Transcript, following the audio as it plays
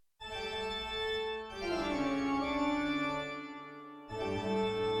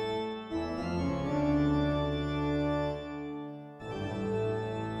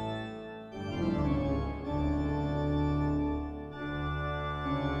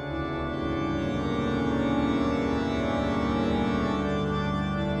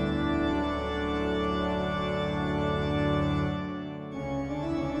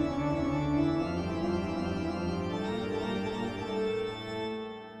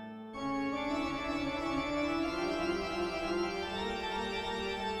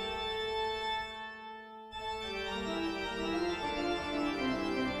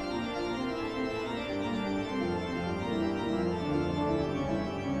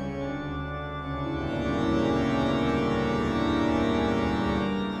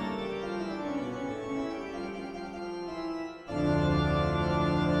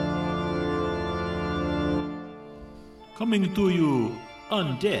Coming to you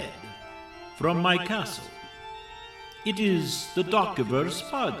undead from my castle. It is the Dockiverse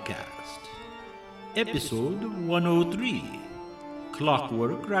Podcast, episode 103,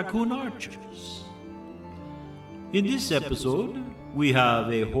 Clockwork Raccoon Archers. In this episode, we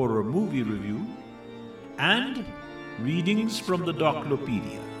have a horror movie review and readings from the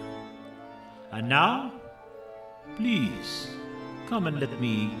Doclopedia. And now, please come and let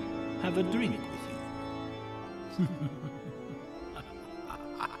me have a drink with you.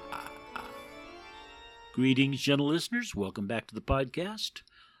 Greetings, gentle listeners. Welcome back to the podcast.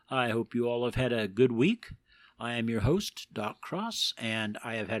 I hope you all have had a good week. I am your host, Doc Cross, and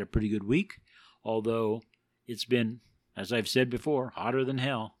I have had a pretty good week, although it's been, as I've said before, hotter than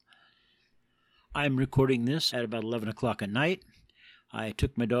hell. I'm recording this at about 11 o'clock at night. I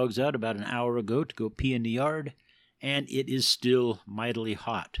took my dogs out about an hour ago to go pee in the yard, and it is still mightily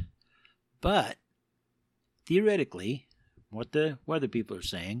hot. But, theoretically, what the weather people are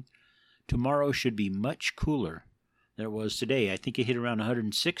saying, tomorrow should be much cooler than it was today. I think it hit around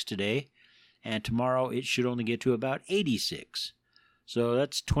 106 today, and tomorrow it should only get to about 86. So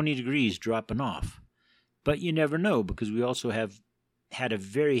that's 20 degrees dropping off. But you never know, because we also have had a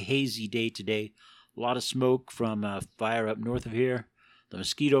very hazy day today. A lot of smoke from a fire up north of here. The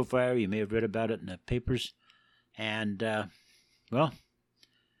mosquito fire, you may have read about it in the papers. And, well,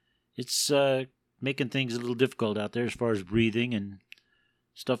 it's making things a little difficult out there as far as breathing and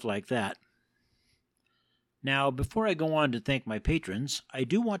stuff like that. Now, before I go on to thank my patrons, I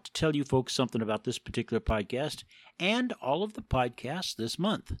do want to tell you folks something about this particular podcast and all of the podcasts this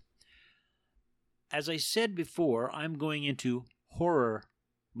month. As I said before, I'm going into horror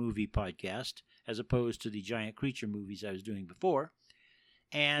movie podcast as opposed to the giant creature movies I was doing before.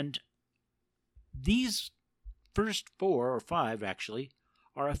 And these first 4 or 5, actually,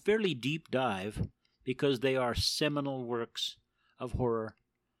 are a fairly deep dive because they are seminal works of horror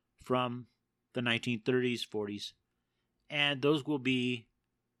from the 1930s, 40s, and those will be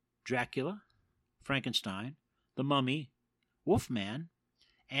Dracula, Frankenstein, The Mummy, Wolfman,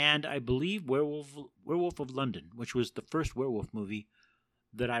 and I believe Werewolf of London, which was the first werewolf movie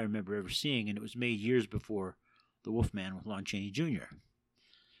that I remember ever seeing, and it was made years before The Wolfman with Lon Chaney Jr.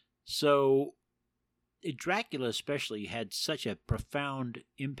 So, Dracula especially had such a profound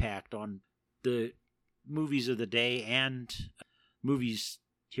impact on the movies of the day and movies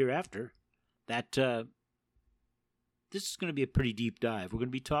hereafter that this is going to be a pretty deep dive. We're going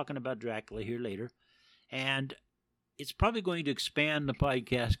to be talking about Dracula here later, and it's probably going to expand the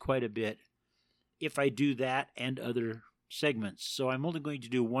podcast quite a bit if I do that and other segments. So I'm only going to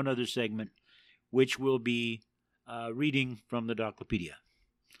do one other segment, which will be reading from the Doclopedia,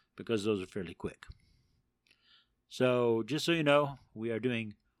 because those are fairly quick. So just so you know, we are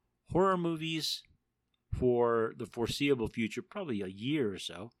doing horror movies for the foreseeable future, probably a year or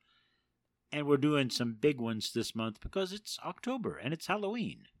so. And we're doing some big ones this month because it's October and it's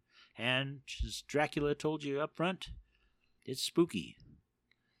Halloween. And as Dracula told you up front, it's spooky.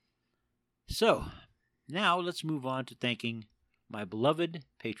 So, now let's move on to thanking my beloved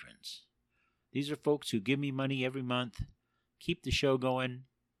patrons. These are folks who give me money every month, keep the show going,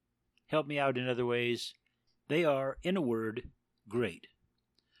 help me out in other ways. They are, in a word, great.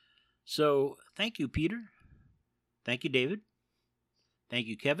 So, thank you, Peter. Thank you, David. Thank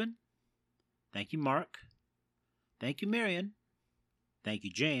you, Kevin. Thank you, Mark. Thank you, Marion. Thank you,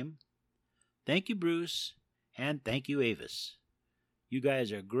 James. Thank you, Bruce. And thank you, Avis. You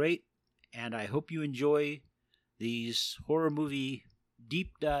guys are great, and I hope you enjoy these horror movie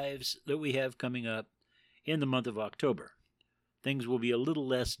deep dives that we have coming up in the month of October. Things will be a little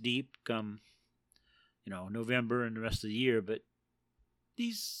less deep come, November and the rest of the year, but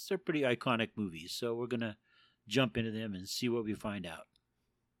these are pretty iconic movies, so we're going to jump into them and see what we find out.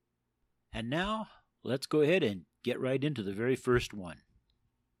 And now, let's go ahead and get right into the very first one.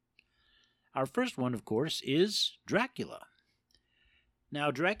 Our first one, of course, is Dracula. Now,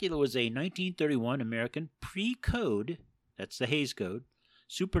 Dracula was a 1931 American pre-code, that's the Hays Code,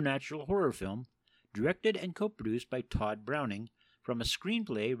 supernatural horror film, directed and co-produced by Todd Browning, from a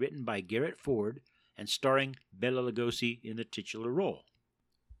screenplay written by Garrett Ford and starring Bela Lugosi in the titular role.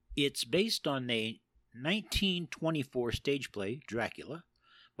 It's based on a 1924 stage play, Dracula,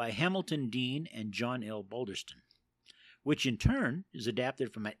 by Hamilton Dean and John L. Balderston, which in turn is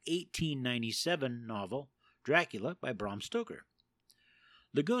adapted from an 1897 novel, Dracula, by Bram Stoker.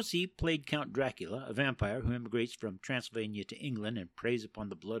 Lugosi played Count Dracula, a vampire who immigrates from Transylvania to England and preys upon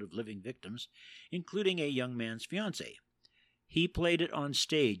the blood of living victims, including a young man's fiancée. He played it on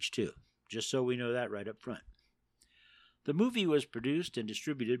stage, too, just so we know that right up front. The movie was produced and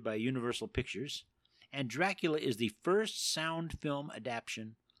distributed by Universal Pictures and Dracula is the first sound film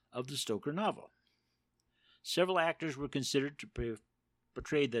adaptation of the Stoker novel. Several actors were considered to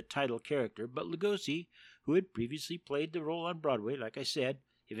portray the title character, but Lugosi, who had previously played the role on Broadway, like I said,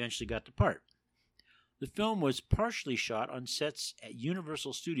 eventually got the part. The film was partially shot on sets at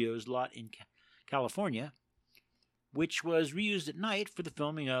Universal Studios lot in California, which was reused at night for the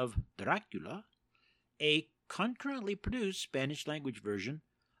filming of Dracula, a concurrently produced Spanish-language version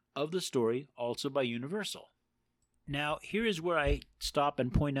of the story, also by Universal. Now, here is where I stop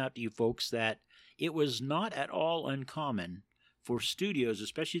and point out to you folks that it was not at all uncommon for studios,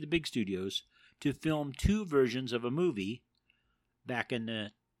 especially the big studios, to film two versions of a movie back in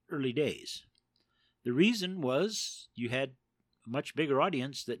the early days. The reason was you had a much bigger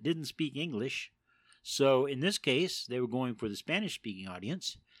audience that didn't speak English, so in this case, they were going for the Spanish-speaking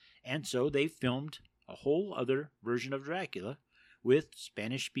audience, and so they filmed a whole other version of Dracula with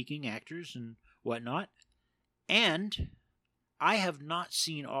Spanish-speaking actors and whatnot. And I have not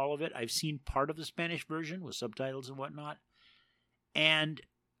seen all of it. I've seen part of the Spanish version with subtitles and whatnot. And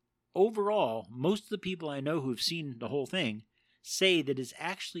overall, most of the people I know who've seen the whole thing say that it's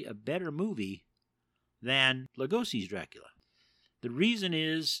actually a better movie than Lugosi's Dracula. The reason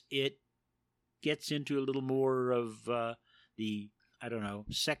is it gets into a little more of the,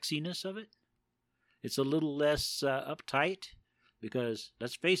 sexiness of it. It's a little less uptight because,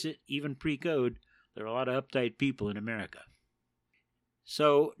 let's face it, even pre-code, there are a lot of uptight people in America.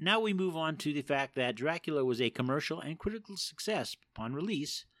 So now we move on to the fact that Dracula was a commercial and critical success upon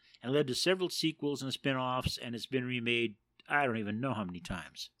release and led to several sequels and spin-offs, and it's been remade I don't even know how many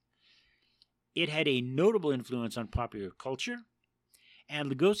times. It had a notable influence on popular culture, and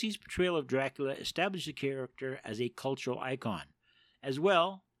Lugosi's portrayal of Dracula established the character as a cultural icon, as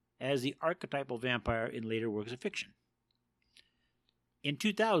well as the archetypal vampire in later works of fiction. In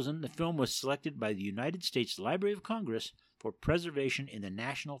 2000, the film was selected by the United States Library of Congress for preservation in the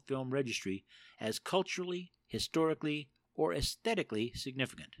National Film Registry as culturally, historically, or aesthetically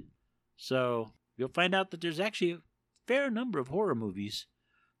significant. So, you'll find out that there's actually a fair number of horror movies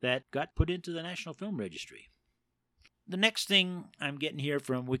that got put into the National Film Registry. The next thing I'm getting here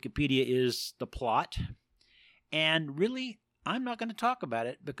from Wikipedia is the plot. And really, I'm not going to talk about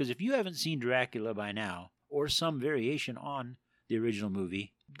it because if you haven't seen Dracula by now, or some variation on the original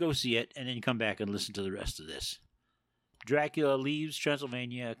movie, go see it and then come back and listen to the rest of this. Dracula leaves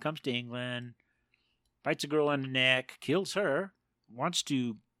Transylvania, comes to England, bites a girl on the neck, kills her, wants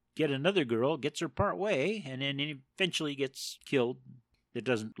to get another girl, gets her part way, and then eventually gets killed. It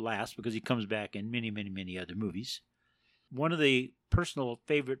doesn't last because he comes back in many, many, many other movies. One of the personal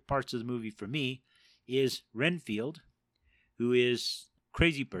favorite parts of the movie for me is Renfield, who is a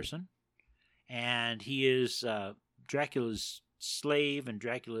crazy person, and he is Dracula's slave and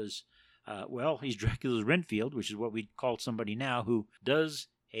Dracula's, he's Dracula's Renfield, which is what we'd call somebody now who does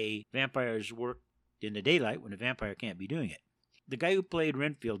a vampire's work in the daylight when a vampire can't be doing it. The guy who played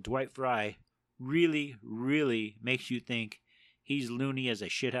Renfield, Dwight Frye, really, really makes you think he's loony as a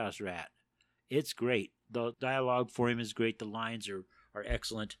shithouse rat. It's great. The dialogue for him is great. The lines are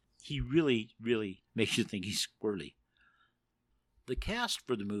excellent. He really, really makes you think he's squirrely. The cast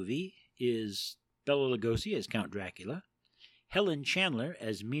for the movie is Bela Lugosi as Count Dracula, Helen Chandler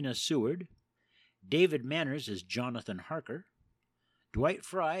as Mina Seward, David Manners as Jonathan Harker, Dwight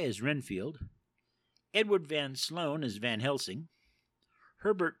Frye as Renfield, Edward Van Sloan as Van Helsing,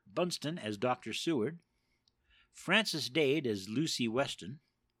 Herbert Bunston as Dr. Seward, Frances Dade as Lucy Weston,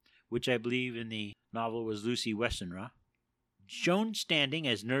 which I believe in the novel was Lucy Westenra, Joan Standing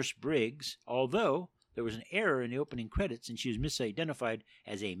as Nurse Briggs, although there was an error in the opening credits and she was misidentified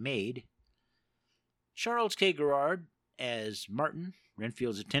as a maid, Charles K. Garrard as Martin,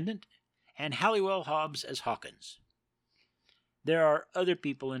 Renfield's attendant, and Halliwell Hobbs as Hawkins. There are other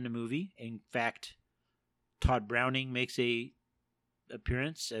people in the movie. In fact, Todd Browning makes a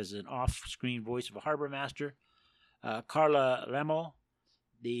appearance as an off-screen voice of a harbor master. Carla Lemmel,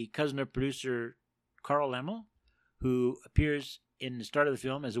 the cousin of producer Carl Lemmel, who appears in the start of the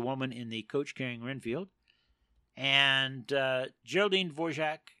film as a woman in the coach carrying Renfield, and Geraldine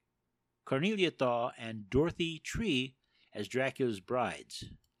Dvorak, Cornelia Thaw, and Dorothy Tree as Dracula's brides.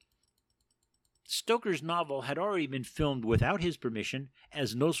 Stoker's novel had already been filmed without his permission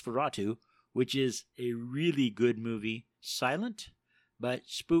as Nosferatu, which is a really good movie, silent but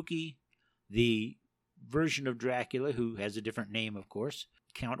spooky. The version of Dracula, who has a different name, of course,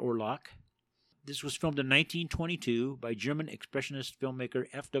 Count Orlok. This was filmed in 1922 by German expressionist filmmaker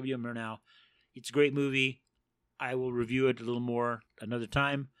F.W. Murnau. It's a great movie. I will review it a little more another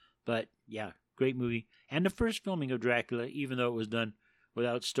time, but yeah, great movie. And the first filming of Dracula, even though it was done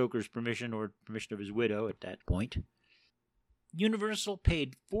without Stoker's permission or permission of his widow at that point. Universal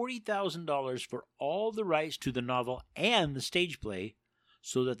paid $40,000 for all the rights to the novel and the stage play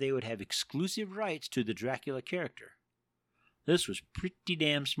so that they would have exclusive rights to the Dracula character. This was pretty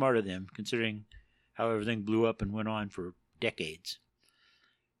damn smart of them, considering how everything blew up and went on for decades.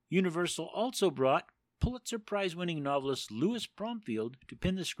 Universal also brought Pulitzer Prize-winning novelist Louis Bromfield to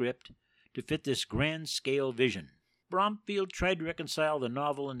pen the script to fit this grand-scale vision. Bromfield tried to reconcile the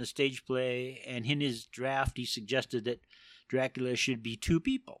novel and the stage play, and in his draft he suggested that Dracula should be two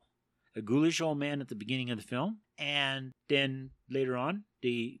people, a ghoulish old man at the beginning of the film, and then later on,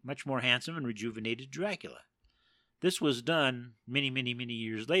 the much more handsome and rejuvenated Dracula. This was done many, many, many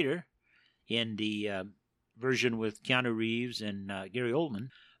years later in the version with Keanu Reeves and Gary Oldman,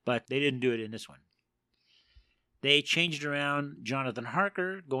 but they didn't do it in this one. They changed around Jonathan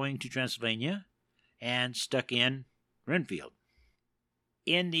Harker going to Transylvania and stuck in Renfield.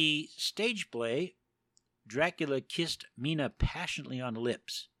 In the stage play, Dracula kissed Mina passionately on the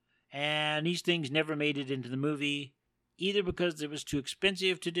lips, and these things never made it into the movie, either because it was too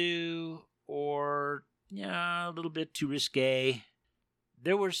expensive to do or a little bit too risque.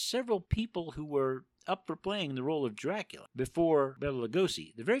 There were several people who were up for playing the role of Dracula before Bela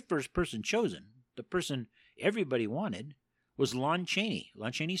Lugosi. The very first person chosen, the person everybody wanted, was Lon Chaney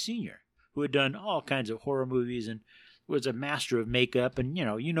Sr., who had done all kinds of horror movies and was a master of makeup, and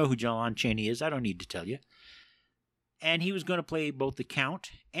you know who Lon Chaney is, I don't need to tell you. And he was going to play both the Count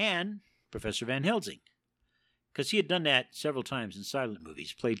and Professor Van Helsing, because he had done that several times in silent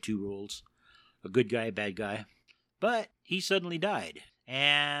movies, played two roles, a good guy, a bad guy. But he suddenly died,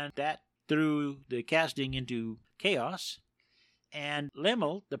 and that threw the casting into chaos. And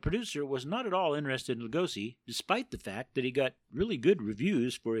Lemmel, the producer, was not at all interested in Lugosi, despite the fact that he got really good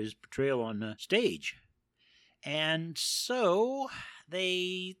reviews for his portrayal on the stage. And so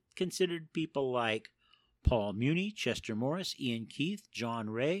they considered people like Paul Muni, Chester Morris, Ian Keith, John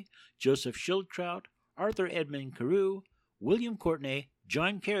Ray, Joseph Schildkraut, Arthur Edmund Carew, William Courtenay,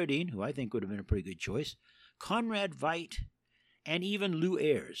 John Carradine, who I think would have been a pretty good choice, Conrad Veidt, and even Lou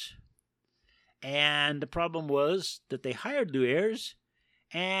Ayres. And the problem was that they hired Lou Ayres,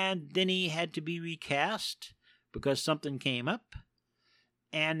 and then he had to be recast because something came up,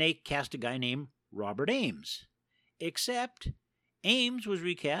 and they cast a guy named Robert Ames. Except Ames was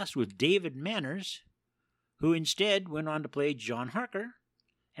recast with David Manners, who instead went on to play John Harker,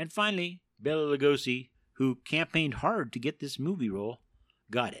 and finally Bela Lugosi, who campaigned hard to get this movie role,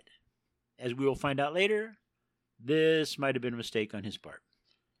 got it. As we will find out later, this might have been a mistake on his part.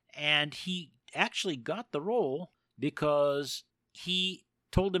 And he actually got the role because he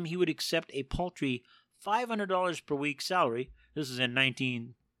told him he would accept a paltry $500 per week salary. This is in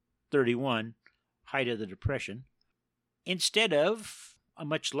 1931, height of the Depression, instead of a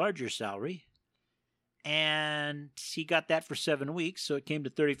much larger salary. And he got that for 7 weeks, so it came to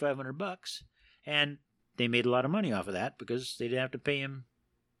 $3,500. And they made a lot of money off of that because they didn't have to pay him,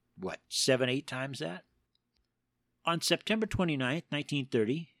 7-8 times that? On September 29th,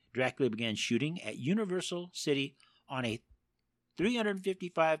 1930, Dracula began shooting at Universal City on a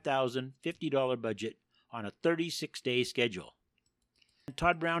 $355,050 budget on a 36-day schedule.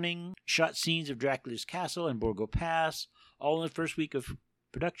 Todd Browning shot scenes of Dracula's castle and Borgo Pass, all in the first week of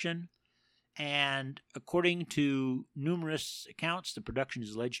production, and according to numerous accounts, the production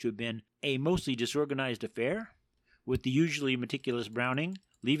is alleged to have been a mostly disorganized affair, with the usually meticulous Browning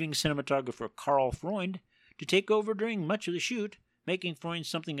leaving cinematographer Karl Freund to take over during much of the shoot, making Freund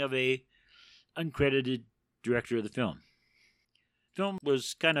something of a uncredited director of the film. The film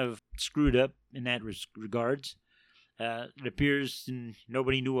was kind of screwed up in that regards. It appears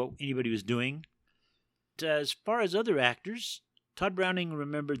nobody knew what anybody was doing. As far as other actors, Todd Browning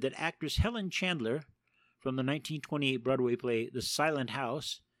remembered that actress Helen Chandler from the 1928 Broadway play The Silent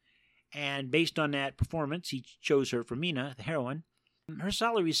House, and based on that performance, he chose her for Mina, the heroine. Her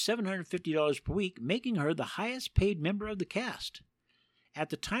salary is $750 per week, making her the highest paid member of the cast. At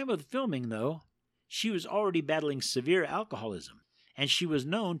the time of the filming, though, she was already battling severe alcoholism, and she was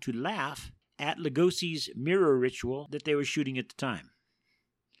known to laugh at Lugosi's mirror ritual that they were shooting at the time.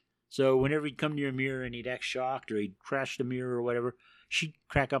 So whenever he'd come near a mirror and he'd act shocked or he'd crash the mirror or whatever, she'd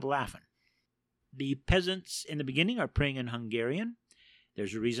crack up laughing. The peasants in the beginning are praying in Hungarian.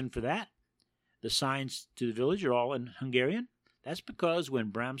 There's a reason for that. The signs to the village are all in Hungarian. That's because when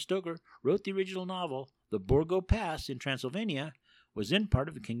Bram Stoker wrote the original novel, the Borgo Pass in Transylvania was then part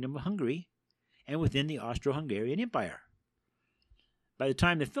of the Kingdom of Hungary and within the Austro-Hungarian Empire. By the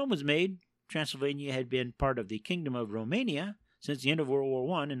time the film was made, Transylvania had been part of the Kingdom of Romania since the end of World War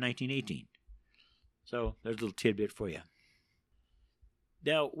I in 1918. So there's a little tidbit for you.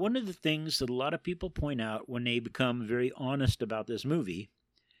 Now, one of the things that a lot of people point out when they become very honest about this movie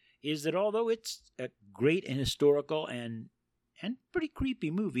is that although it's a great and historical and pretty creepy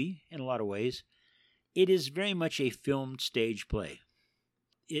movie in a lot of ways, it is very much a filmed stage play.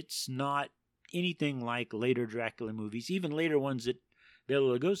 It's not anything like later Dracula movies, even later ones that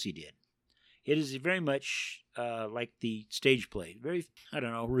Bela Lugosi did. It is very much like the stage play. Very,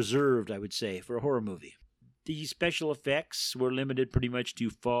 reserved, I would say, for a horror movie. The special effects were limited pretty much to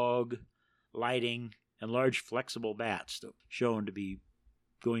fog, lighting, and large flexible bats that were shown to be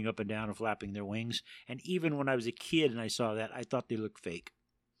going up and down and flapping their wings. And even when I was a kid and I saw that, I thought they looked fake.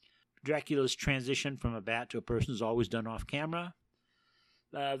 Dracula's transition from a bat to a person is always done off camera.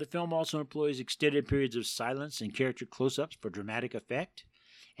 The film also employs extended periods of silence and character close-ups for dramatic effect,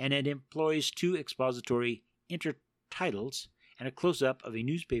 and it employs 2 expository intertitles and a close-up of a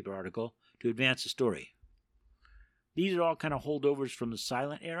newspaper article to advance the story. These are all kind of holdovers from the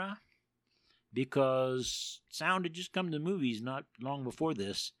silent era, because sound had just come to the movies not long before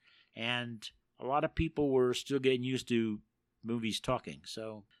this, and a lot of people were still getting used to movies talking.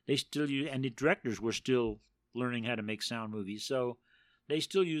 So they still use, and the directors were still learning how to make sound movies. So they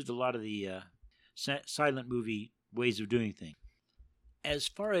still used a lot of the silent movie ways of doing things. As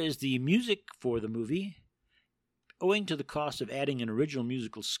far as the music for the movie, owing to the cost of adding an original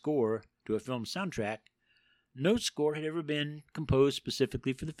musical score to a film soundtrack, no score had ever been composed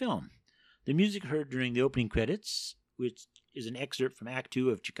specifically for the film. The music heard during the opening credits, which is an excerpt from Act 2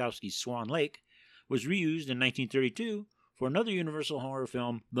 of Tchaikovsky's Swan Lake, was reused in 1932 for another Universal horror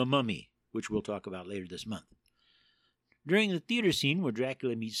film, The Mummy, which we'll talk about later this month. During the theater scene where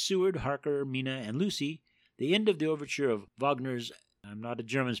Dracula meets Seward, Harker, Mina, and Lucy, the end of the overture of Wagner's, I'm not a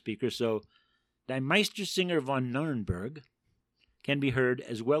German speaker, so Die Meistersinger von Nuremberg, can be heard,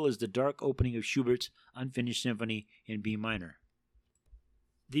 as well as the dark opening of Schubert's Unfinished Symphony in B minor.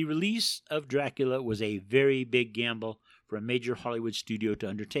 The release of Dracula was a very big gamble for a major Hollywood studio to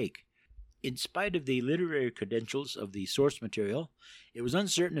undertake. In spite of the literary credentials of the source material, it was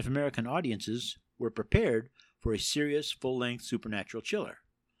uncertain if American audiences were prepared for a serious, full-length supernatural chiller.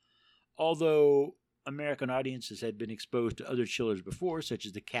 Although American audiences had been exposed to other chillers before, such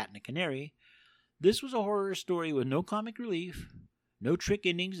as The Cat and the Canary, this was a horror story with no comic relief, no trick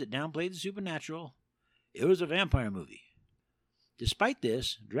endings that downplayed the supernatural. It was a vampire movie. Despite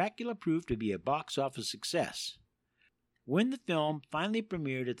this, Dracula proved to be a box office success. When the film finally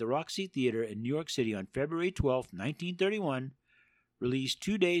premiered at the Roxy Theater in New York City on February 12, 1931, released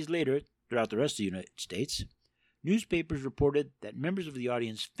 2 days later throughout the rest of the United States, newspapers reported that members of the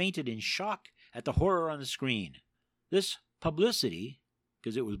audience fainted in shock at the horror on the screen. This publicity,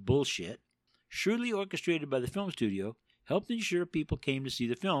 because it was bullshit, shrewdly orchestrated by the film studio, helped ensure people came to see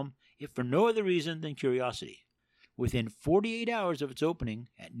the film, if for no other reason than curiosity. Within 48 hours of its opening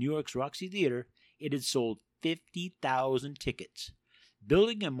at New York's Roxy Theater, it had sold 50,000 tickets,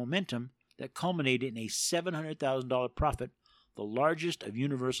 building a momentum that culminated in a $700,000 profit, the largest of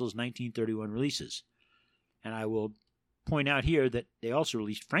Universal's 1931 releases. And I will point out here that they also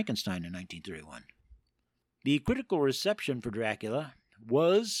released Frankenstein in 1931. The critical reception for Dracula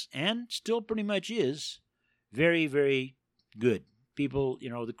was, and still pretty much is, very, very good. People,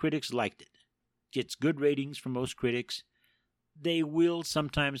 the critics liked it. Gets good ratings from most critics. They will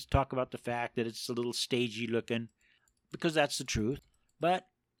sometimes talk about the fact that it's a little stagey looking, because that's the truth. But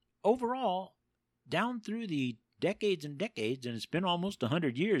overall, down through the decades and decades, and it's been almost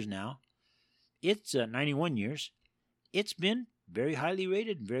 100 years now, it's 91 years, it's been very highly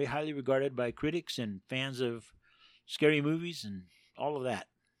rated and very highly regarded by critics and fans of scary movies and all of that.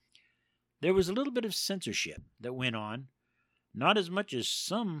 There was a little bit of censorship that went on, not as much as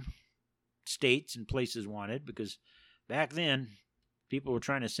some states and places wanted, because back then people were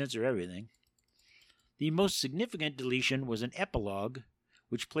trying to censor everything. The most significant deletion was an epilogue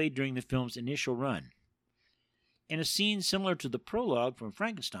which played during the film's initial run. In a scene similar to the prologue from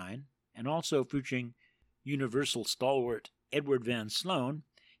Frankenstein, and also featuring Universal stalwart Edward Van Sloan,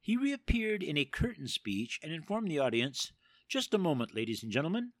 he reappeared in a curtain speech and informed the audience, "Just a moment, ladies and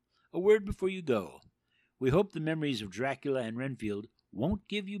gentlemen. A word before you go. We hope the memories of Dracula and Renfield won't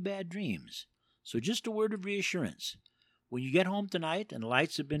give you bad dreams. So just a word of reassurance. When you get home tonight and the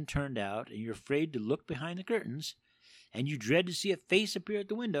lights have been turned out and you're afraid to look behind the curtains, and you dread to see a face appear at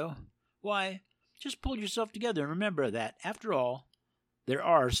the window, why, just pull yourself together and remember that, after all, there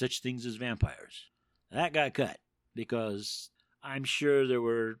are such things as vampires." That got cut, because I'm sure there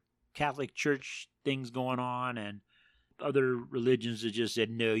were Catholic Church things going on and other religions that just said,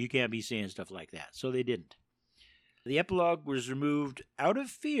 no, you can't be saying stuff like that. So they didn't. The epilogue was removed out of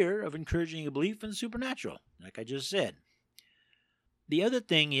fear of encouraging a belief in the supernatural, like I just said. The other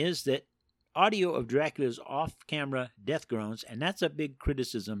thing is that audio of Dracula's off-camera death groans, and that's a big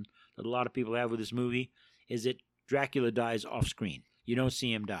criticism that a lot of people have with this movie, is that Dracula dies off-screen. You don't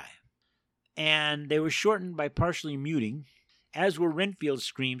see him die. And they were shortened by partially muting, as were Renfield's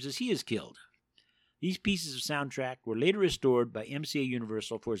screams as he is killed. These pieces of soundtrack were later restored by MCA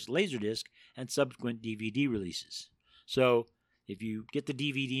Universal for its Laserdisc and subsequent DVD releases. So, if you get the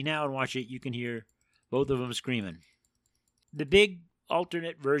DVD now and watch it, you can hear both of them screaming. The big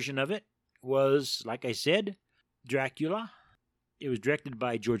alternate version of it was, like I said, Dracula. It was directed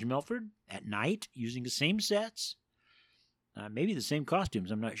by George Melford at night, using the same sets, maybe the same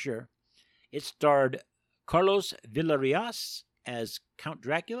costumes, I'm not sure. It starred Carlos Villarreal as Count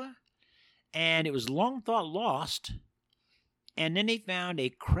Dracula, and it was long thought lost, and then they found a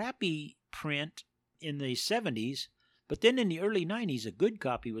crappy print in the 70s, but then in the early 90s, a good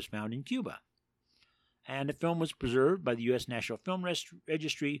copy was found in Cuba. And the film was preserved by the U.S. National Film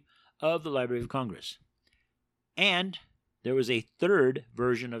Registry of the Library of Congress. And there was a third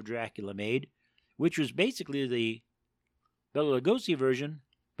version of Dracula made, which was basically the Bela Lugosi version,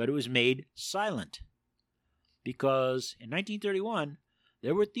 but it was made silent. Because in 1931,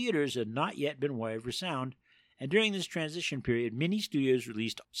 there were theaters that had not yet been wired for sound, and during this transition period, many studios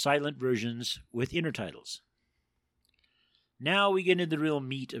released silent versions with intertitles. Now we get into the real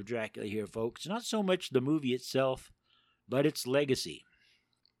meat of Dracula here, folks. Not so much the movie itself, but its legacy.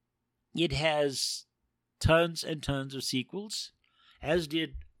 It has tons and tons of sequels, as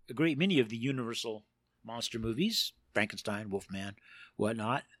did a great many of the Universal monster movies, Frankenstein, Wolfman,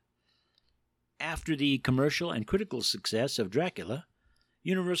 whatnot. After the commercial and critical success of Dracula,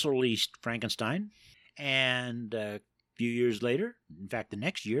 Universal released Frankenstein, and a few years later, in fact the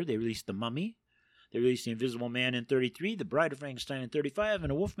next year, they released The Mummy. They released The Invisible Man in 1933, The Bride of Frankenstein in 1935,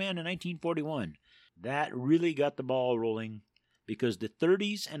 and A Wolfman in 1941. That really got the ball rolling because the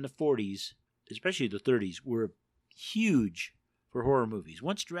 30s and the 40s, especially the 30s, were huge for horror movies.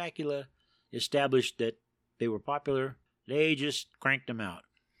 Once Dracula established that they were popular, they just cranked them out.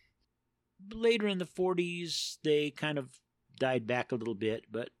 Later in the 40s, they kind of died back a little bit,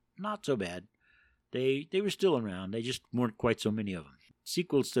 but not so bad. They were still around. They just weren't quite so many of them.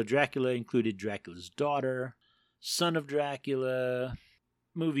 Sequels to Dracula included Dracula's Daughter, Son of Dracula,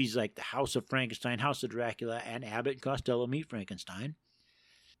 movies like The House of Frankenstein, House of Dracula, and Abbott and Costello Meet Frankenstein.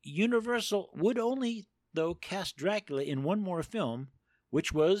 Universal would only, though, cast Dracula in one more film,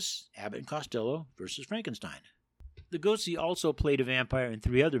 which was Abbott and Costello versus Frankenstein. Lugosi also played a vampire in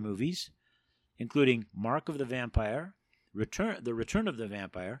 3 other movies, including Mark of the Vampire, The Return of the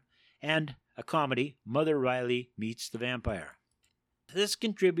Vampire, and a comedy, Mother Riley Meets the Vampire. This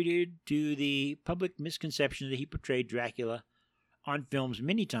contributed to the public misconception that he portrayed Dracula on films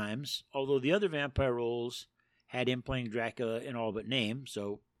many times, although the other vampire roles had him playing Dracula in all but name,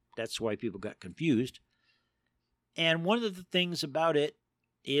 so that's why people got confused. And one of the things about it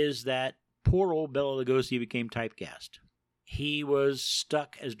is that poor old Bela Lugosi became typecast. He was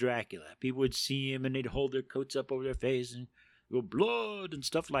stuck as Dracula. People would see him and they'd hold their coats up over their face and go blood and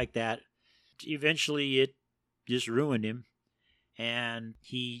stuff like that. Eventually it just ruined him. And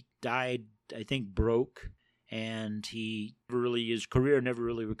he died, I think, broke, and his career never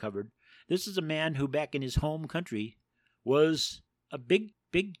really recovered. This is a man who, back in his home country, was a big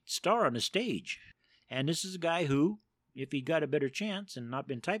star on the stage. And this is a guy who, if he got a better chance and not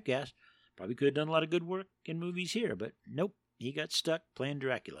been typecast, probably could have done a lot of good work in movies here. But nope, he got stuck playing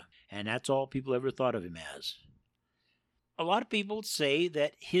Dracula. And that's all people ever thought of him as. A lot of people say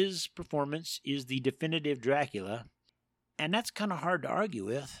that his performance is the definitive Dracula. And that's kind of hard to argue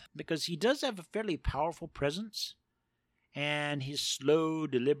with, because he does have a fairly powerful presence, and his slow,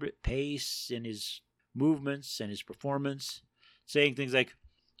 deliberate pace and his movements and his performance, saying things like,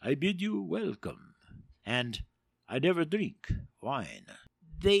 "I bid you welcome," and "I never drink wine."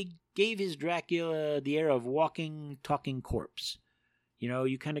 They gave his Dracula the air of walking, talking corpse.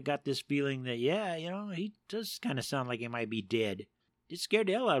 You kind of got this feeling that, he does kind of sound like he might be dead. It scared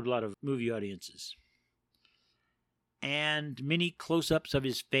the hell out of a lot of movie audiences. And many close-ups of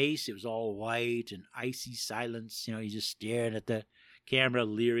his face. It was all white and icy silence. He's just staring at the camera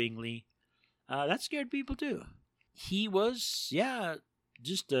leeringly. That scared people too. He was,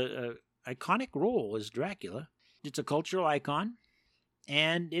 just a iconic role as Dracula. It's a cultural icon,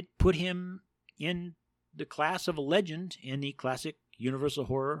 and it put him in the class of a legend in the classic Universal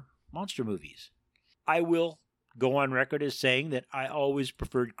horror monster movies. I will go on record as saying that I always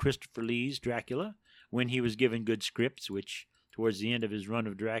preferred Christopher Lee's Dracula when he was given good scripts, which towards the end of his run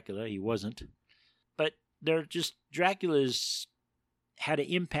of Dracula, he wasn't. But Dracula's had an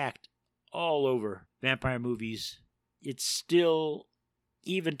impact all over vampire movies. It's still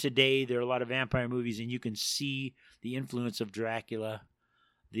even today, there are a lot of vampire movies, and you can see the influence of Dracula,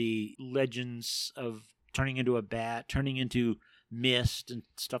 the legends of turning into a bat, turning into mist, and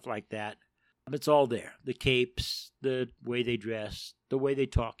stuff like that. It's all there. The capes, the way they dress, the way they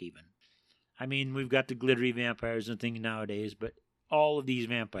talk even. I mean, we've got the glittery vampires and things nowadays, but all of these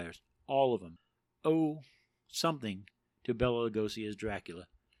vampires, all of them, owe something to Bela Lugosi as Dracula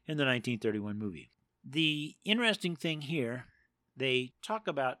in the 1931 movie. The interesting thing here, they talk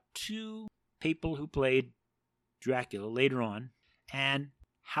about two people who played Dracula later on and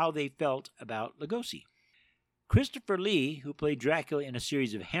how they felt about Lugosi. Christopher Lee, who played Dracula in a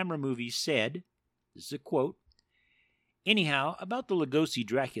series of Hammer movies, said, this is a quote, "Anyhow, about the Lugosi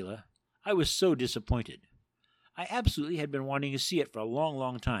Dracula, I was so disappointed. I absolutely had been wanting to see it for a long,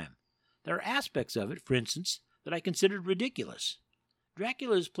 long time. There are aspects of it, for instance, that I considered ridiculous.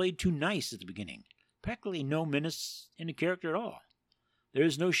 Dracula is played too nice at the beginning. Practically no menace in the character at all. There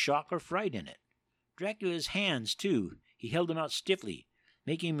is no shock or fright in it. Dracula's hands, too, he held them out stiffly,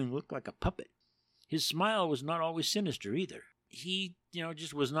 making him look like a puppet. His smile was not always sinister either. He,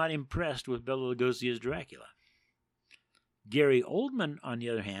 just was not impressed with Bela Lugosi as Dracula." Gary Oldman, on the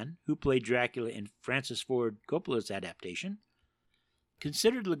other hand, who played Dracula in Francis Ford Coppola's adaptation,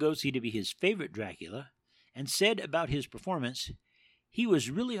 considered Lugosi to be his favorite Dracula and said about his performance, he was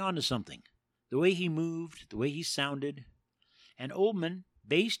really onto something. The way he moved, the way he sounded, and Oldman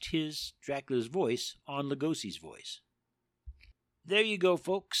based his Dracula's voice on Lugosi's voice. There you go,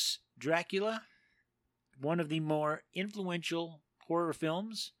 folks. Dracula, one of the more influential horror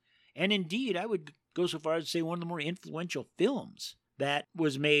films, and indeed, I would go so far as to say one of the more influential films that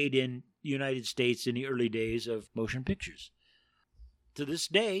was made in the United States in the early days of motion pictures. To this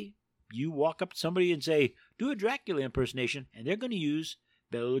day, you walk up to somebody and say, do a Dracula impersonation, and they're going to use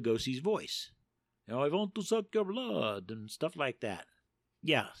Bela Lugosi's voice. I want to suck your blood, and stuff like that.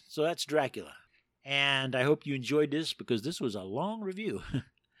 Yeah, so that's Dracula. And I hope you enjoyed this, because this was a long review.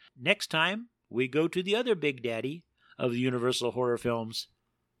 Next time, we go to the other big daddy of the Universal horror films,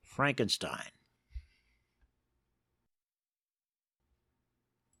 Frankenstein.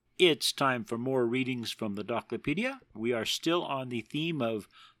 It's time for more readings from the Doclopedia. We are still on the theme of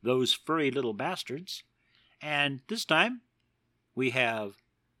those furry little bastards. And this time, we have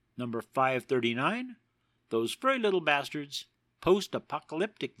number 539, Those Furry Little Bastards,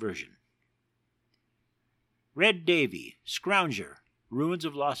 post-apocalyptic version. Red Davy, Scrounger, Ruins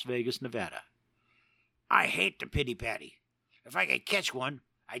of Las Vegas, Nevada. I hate the pity patty. If I could catch one,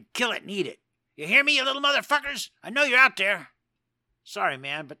 I'd kill it and eat it. You hear me, you little motherfuckers? I know you're out there. Sorry,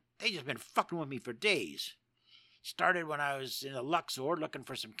 man, but they just been fucking with me for days. Started when I was in the Luxor looking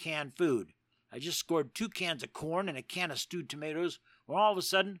for some canned food. I just scored 2 cans of corn and a can of stewed tomatoes, when all of a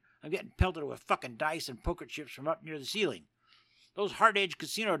sudden I'm getting pelted with fucking dice and poker chips from up near the ceiling. Those hard-edged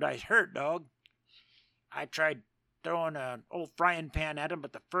casino dice hurt, dog. I tried throwing an old frying pan at them,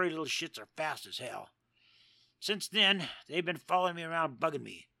 but the furry little shits are fast as hell. Since then, they've been following me around bugging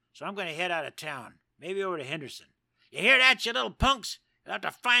me, so I'm going to head out of town, maybe over to Henderson. You hear that, you little punks? You'll have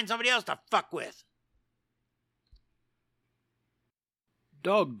to find somebody else to fuck with.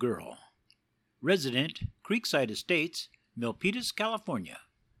 Dog Girl, resident, Creekside Estates, Milpitas, California.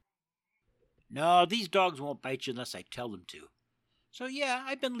 No, these dogs won't bite you unless I tell them to. So yeah,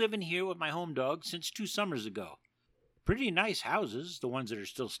 I've been living here with my home dog since 2 summers ago. Pretty nice houses, the ones that are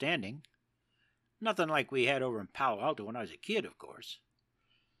still standing. Nothing like we had over in Palo Alto when I was a kid, of course.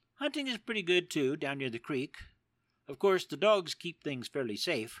 Hunting is pretty good, too, down near the creek. Of course, the dogs keep things fairly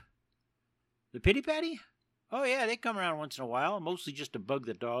safe. The Pity Patty? Oh yeah, they come around once in a while, mostly just to bug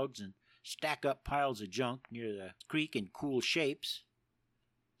the dogs and stack up piles of junk near the creek in cool shapes.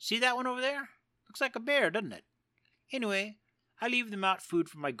 See that one over there? Looks like a bear, doesn't it? Anyway, I leave them out food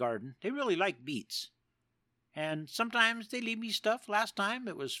from my garden. They really like beets. And sometimes they leave me stuff. Last time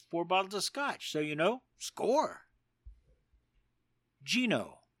it was 4 bottles of scotch, so score.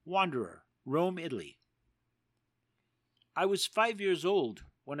 Gino, Wanderer, Rome, Italy. I was 5 years old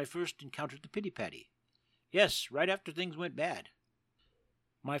when I first encountered the Pity Patty. Yes, right after things went bad.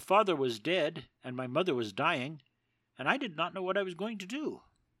 My father was dead, and my mother was dying, and I did not know what I was going to do.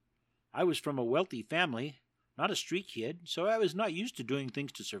 I was from a wealthy family, not a street kid, so I was not used to doing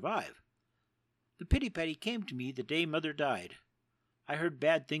things to survive. The Pity Patty came to me the day Mother died. I heard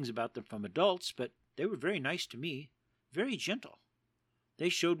bad things about them from adults, but they were very nice to me, very gentle. They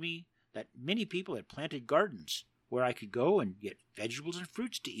showed me that many people had planted gardens where I could go and get vegetables and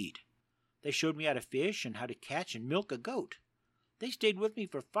fruits to eat. They showed me how to fish and how to catch and milk a goat. They stayed with me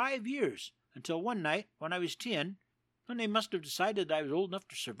for 5 years, until one night, when I was 10, when they must have decided that I was old enough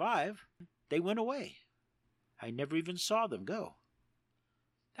to survive, they went away. I never even saw them go.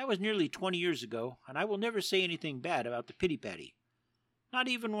 That was nearly 20 years ago, and I will never say anything bad about the pity patty. Not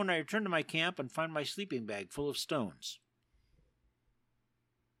even when I return to my camp and find my sleeping bag full of stones.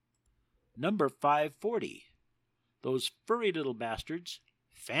 Number 540. Those Furry Little Bastards,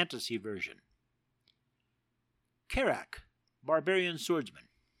 Fantasy Version. Karak, Barbarian Swordsman.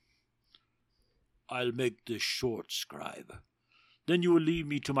 I'll make this short, scribe. Then you will leave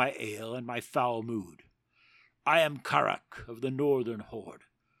me to my ale and my foul mood. I am Karak of the northern horde.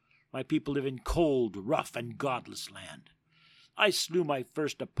 My people live in cold, rough, and godless land. I slew my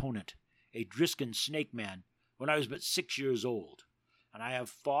first opponent, a Driskin snake man, when I was but 6 years old, and I have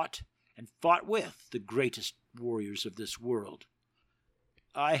fought and fought with the greatest warriors of this world.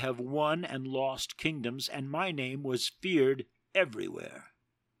 I have won and lost kingdoms, and my name was feared everywhere.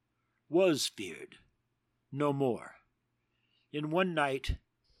 Was feared. No more. In one night,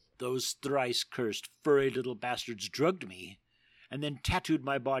 those thrice-cursed furry little bastards drugged me, and then tattooed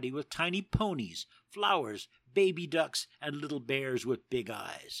my body with tiny ponies, flowers, baby ducks, and little bears with big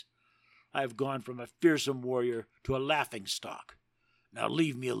eyes. I have gone from a fearsome warrior to a laughingstock. Now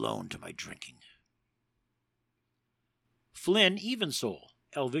leave me alone to my drinking. Flynn Evensoul,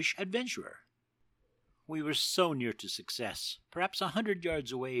 Elvish Adventurer. We were so near to success, perhaps 100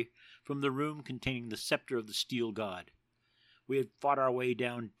 yards away from the room containing the scepter of the steel god. We had fought our way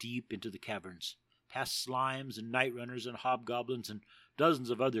down deep into the caverns, past slimes and night runners and hobgoblins and dozens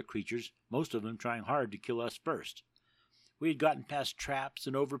of other creatures, most of them trying hard to kill us first. We had gotten past traps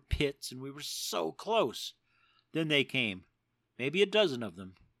and over pits, and we were so close. Then they came, maybe a dozen of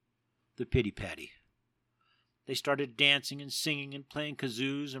them, the pity patty. They started dancing and singing and playing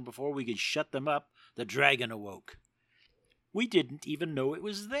kazoos, and before we could shut them up, the dragon awoke. We didn't even know it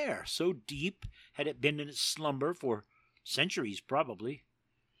was there, so deep had it been in its slumber for centuries probably.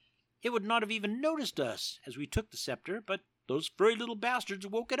 It would not have even noticed us as we took the scepter, but those furry little bastards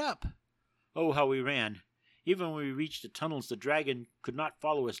woke it up. Oh, how we ran. Even when we reached the tunnels, the dragon could not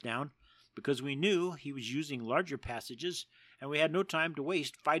follow us down, because we knew he was using larger passages, and we had no time to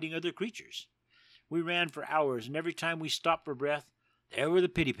waste fighting other creatures. We ran for hours, and every time we stopped for breath, there were the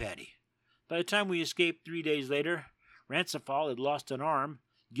pity patty. By the time we escaped 3 days later, Rancefall had lost an arm,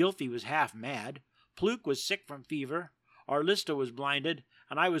 Gylfie was half mad, Pluke was sick from fever, Arlista was blinded,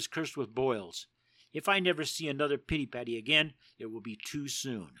 and I was cursed with boils. If I never see another pity patty again, it will be too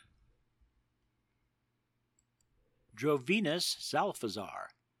soon. Drovinus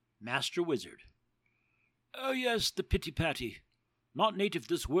Salfazar, Master Wizard. Oh yes, the pity patty. Not native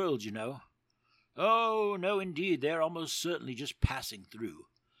this world, you know. Oh, no, indeed, they're almost certainly just passing through.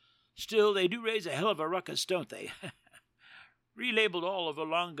 Still, they do raise a hell of a ruckus, don't they? Relabeled all of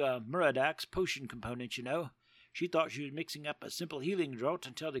Olanga Muradak's potion components, you know. She thought she was mixing up a simple healing draught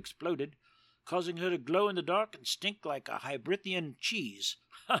until it exploded, causing her to glow in the dark and stink like a Hybrithian cheese.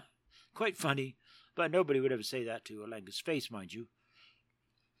 Ha! Quite funny, but nobody would ever say that to Olanga's face, mind you.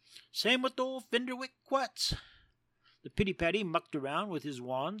 Same with old Finderwick Quats. The pity patty mucked around with his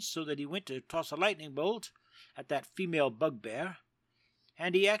wands so that he went to toss a lightning bolt at that female bugbear,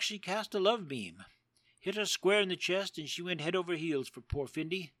 and he actually cast a love beam. Hit her square in the chest, and she went head over heels for poor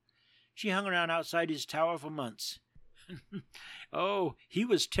Findy. She hung around outside his tower for months. Oh, he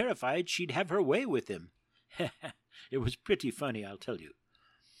was terrified she'd have her way with him. It was pretty funny, I'll tell you.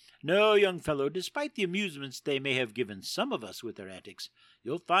 No, young fellow, despite the amusements they may have given some of us with their antics,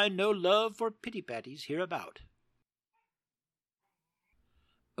 you'll find no love for pity patties hereabout.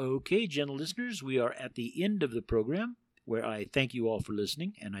 Okay, gentle listeners, we are at the end of the program, where I thank you all for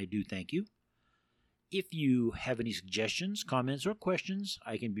listening, and I do thank you. If you have any suggestions, comments, or questions,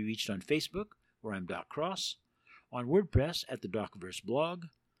 I can be reached on Facebook, where I'm Doc Cross, on WordPress at the Docverse blog,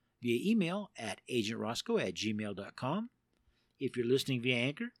 via email at agentroscoe@gmail.com. If you're listening via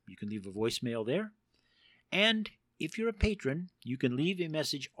Anchor, you can leave a voicemail there. And if you're a patron, you can leave a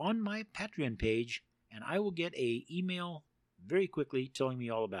message on my Patreon page, and I will get an email very quickly telling me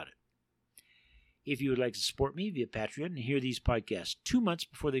all about it. If you would like to support me via Patreon and hear these podcasts 2 months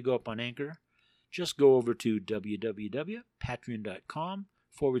before they go up on Anchor, just go over to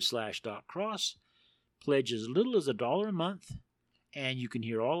www.patreon.com/DocCross, pledge as little as $1 a month, and you can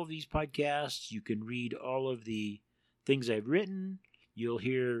hear all of these podcasts. You can read all of the things I've written. You'll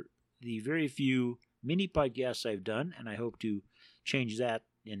hear the very few mini podcasts I've done, and I hope to change that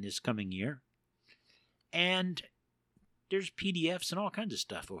in this coming year. And there's PDFs and all kinds of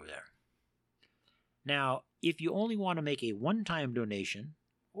stuff over there. Now, if you only want to make a one-time donation,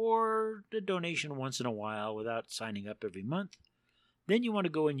 or a donation once in a while without signing up every month, then you want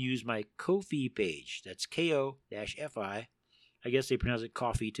to go and use my Ko-fi page. That's Ko-fi. I guess they pronounce it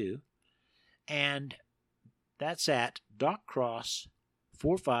coffee too. And that's at DocCross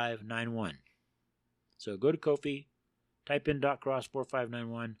 4591. So go to Ko-fi, type in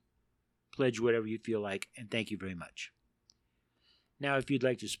 .cross4591, pledge whatever you feel like, and thank you very much. Now, if you'd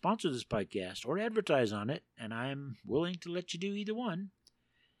like to sponsor this podcast or advertise on it, and I'm willing to let you do either one,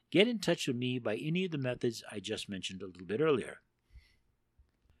 get in touch with me by any of the methods I just mentioned a little bit earlier.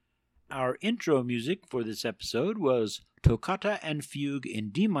 Our intro music for this episode was Toccata and Fugue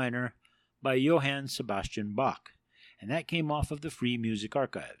in D minor by Johann Sebastian Bach, and that came off of the Free Music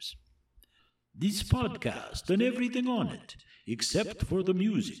Archives. This podcast and everything on it, except for the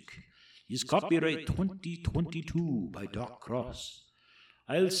music, is copyright 2022 by Doc Cross.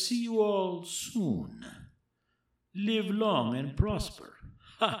 I'll see you all soon. Live long and prosper.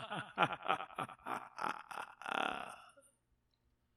 Ha ha ha ha ha ha.